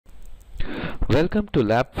Welcome to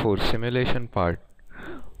Lab 4 simulation part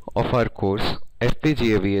of our course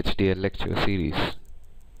FPGA VHDL Lecture series.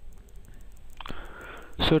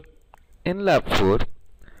 So in Lab 4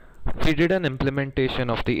 we did an implementation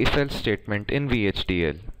of the if-else statement in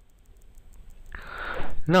VHDL.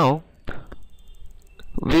 Now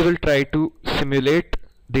we will try to simulate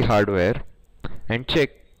the hardware and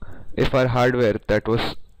check if our hardware that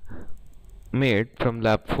was made from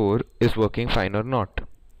Lab 4 is working fine or not.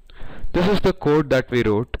 This is the code that we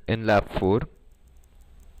wrote in Lab 4.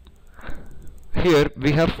 Here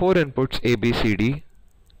we have 4 inputs A, B, C, D,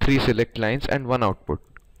 3 select lines and 1 output.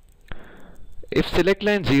 If select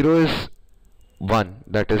line 0 is 1,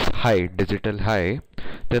 that is high, digital high,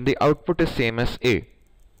 then the output is same as A,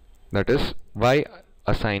 that is Y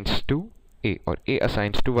assigns to A or A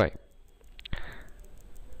assigns to Y.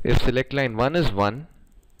 If select line 1 is 1,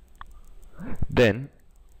 then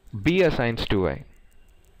B assigns to Y.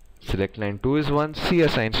 Select line 2 is 1, C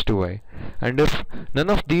assigns to Y, and if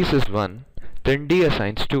none of these is 1, then D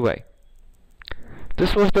assigns to Y.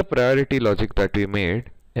 This was the priority logic that we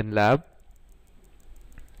made in Lab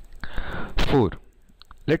 4.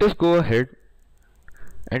 Let us go ahead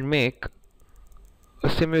and make a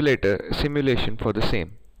simulation for the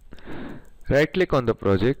same. Right click on the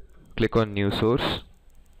project, click on New Source,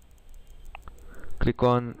 click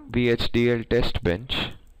on VHDL Test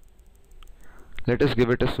Bench. Let us give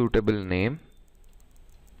it a suitable name.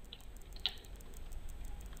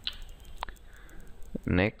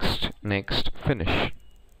 Next, finish.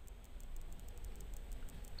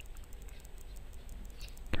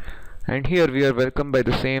 And here we are welcomed by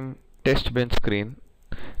the same test bench screen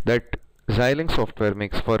that Xilinx software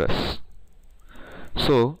makes for us.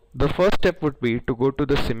 So the first step would be to go to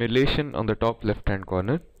the simulation on the top left hand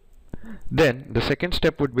corner. Then the second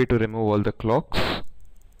step would be to remove all the clocks,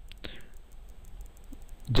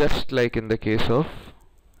 just like in the case of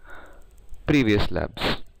previous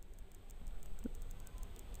labs.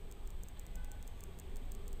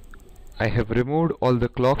 I have removed all the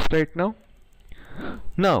clocks right now.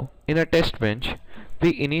 Now in a test bench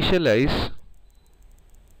we initialize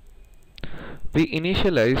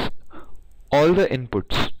all the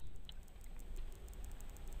inputs.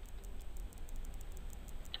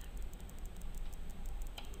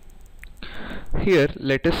 Here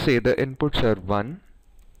let us say the inputs are 1,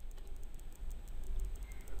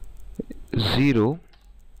 0,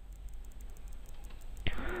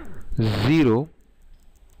 0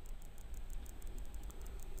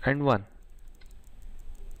 and 1.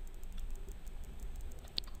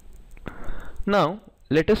 Now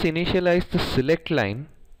let us initialize the select line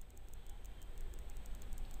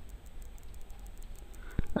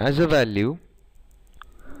as a value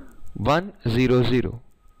 1, 0, 0,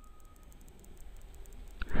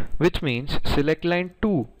 which means select line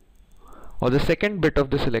 2 or the second bit of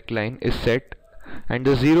the select line is set and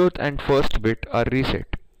the 0th and first bit are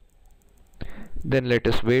reset. Then let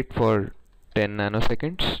us wait for 10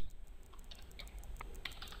 nanoseconds.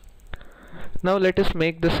 Now let us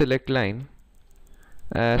make the select line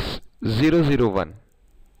as 001.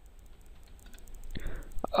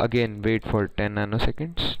 Again wait for 10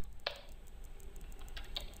 nanoseconds.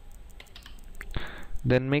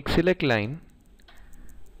 Then make select line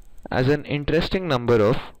as an interesting number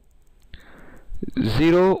of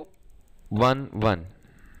 0, 1, 1.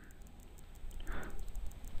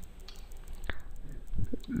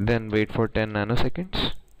 Then wait for 10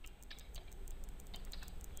 nanoseconds.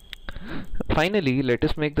 Finally let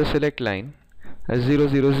us make the select line as 0,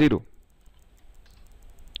 0, 0.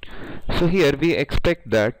 So here we expect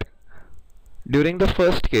that during the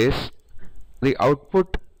first case the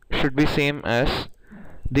output should be same as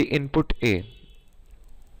the input A,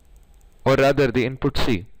 or rather the input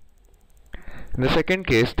C. In the second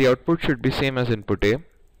case the output should be same as input A.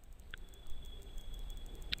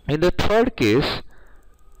 In the third case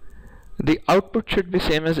the output should be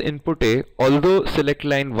same as input A, although select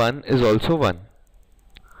line 1 is also 1.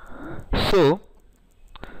 So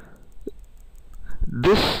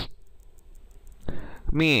this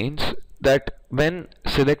means that when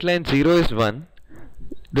select line 0 is 1,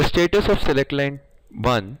 the status of select line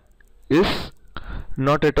 1 is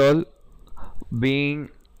not at all being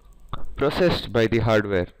processed by the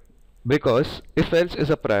hardware, because if else is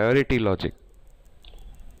a priority logic.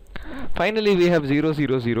 Finally we have 0,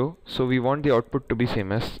 0, 0, so we want the output to be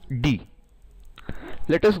same as D.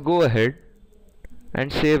 Let us go ahead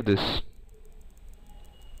and save this.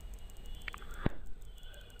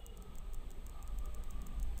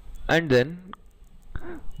 And then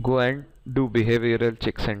go and do behavioral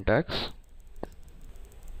check syntax.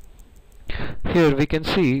 Here we can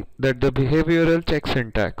see that the behavioral check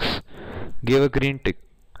syntax gave a green tick,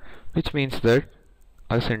 which means that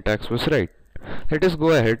our syntax was right. Let us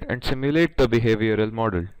go ahead and simulate the behavioral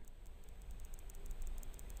model.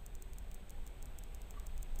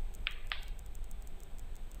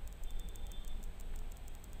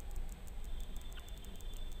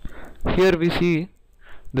 Here we see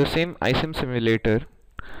the same iSim simulator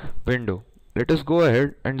window. Let us go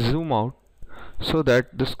ahead and zoom out so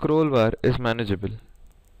that the scroll bar is manageable.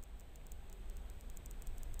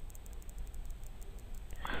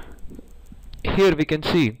 Here we can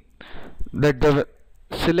see that the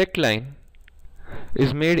select line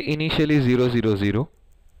is made initially 0 0 0.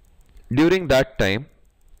 During that time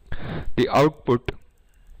the output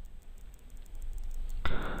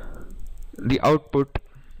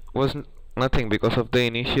was nothing because of the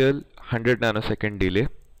initial 100 nanosecond delay.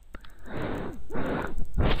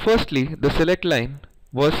 Firstly, the select line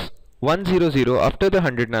was 100 after the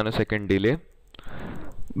 100 nanosecond delay.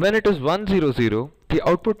 When it is 100, the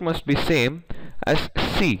output must be same as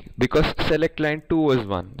C because select line 2 was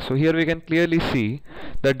 1. So here we can clearly see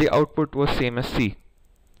that the output was same as C.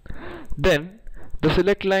 Then the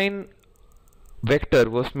select line vector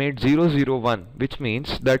was made 0 0 1, which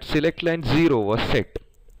means that select line 0 was set.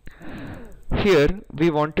 Here we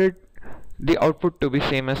wanted the output to be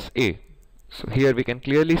same as A. So here we can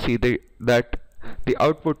clearly see that the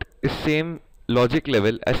output is same logic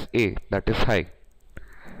level as A, that is high.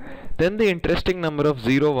 Then the interesting number of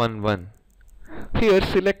 0 1 1. Here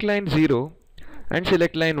select line 0 and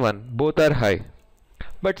select line 1 both are high,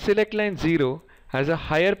 but select line 0 has a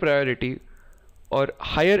higher priority or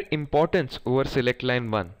higher importance over select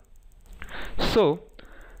line 1. So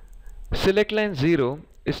select line 0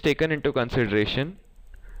 is taken into consideration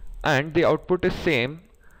and the output is same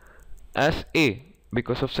as A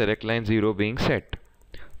because of select line 0 being set.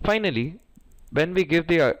 Finally, when we give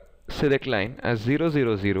the select line as 0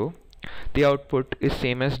 0 0, the output is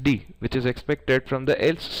same as D, which is expected from the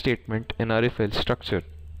else statement in our if-else structure.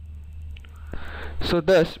 So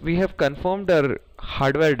thus we have confirmed our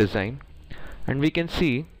hardware design, and we can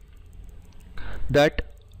see that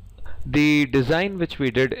the design which we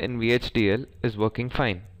did in VHDL is working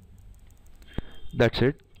fine. That's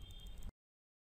it.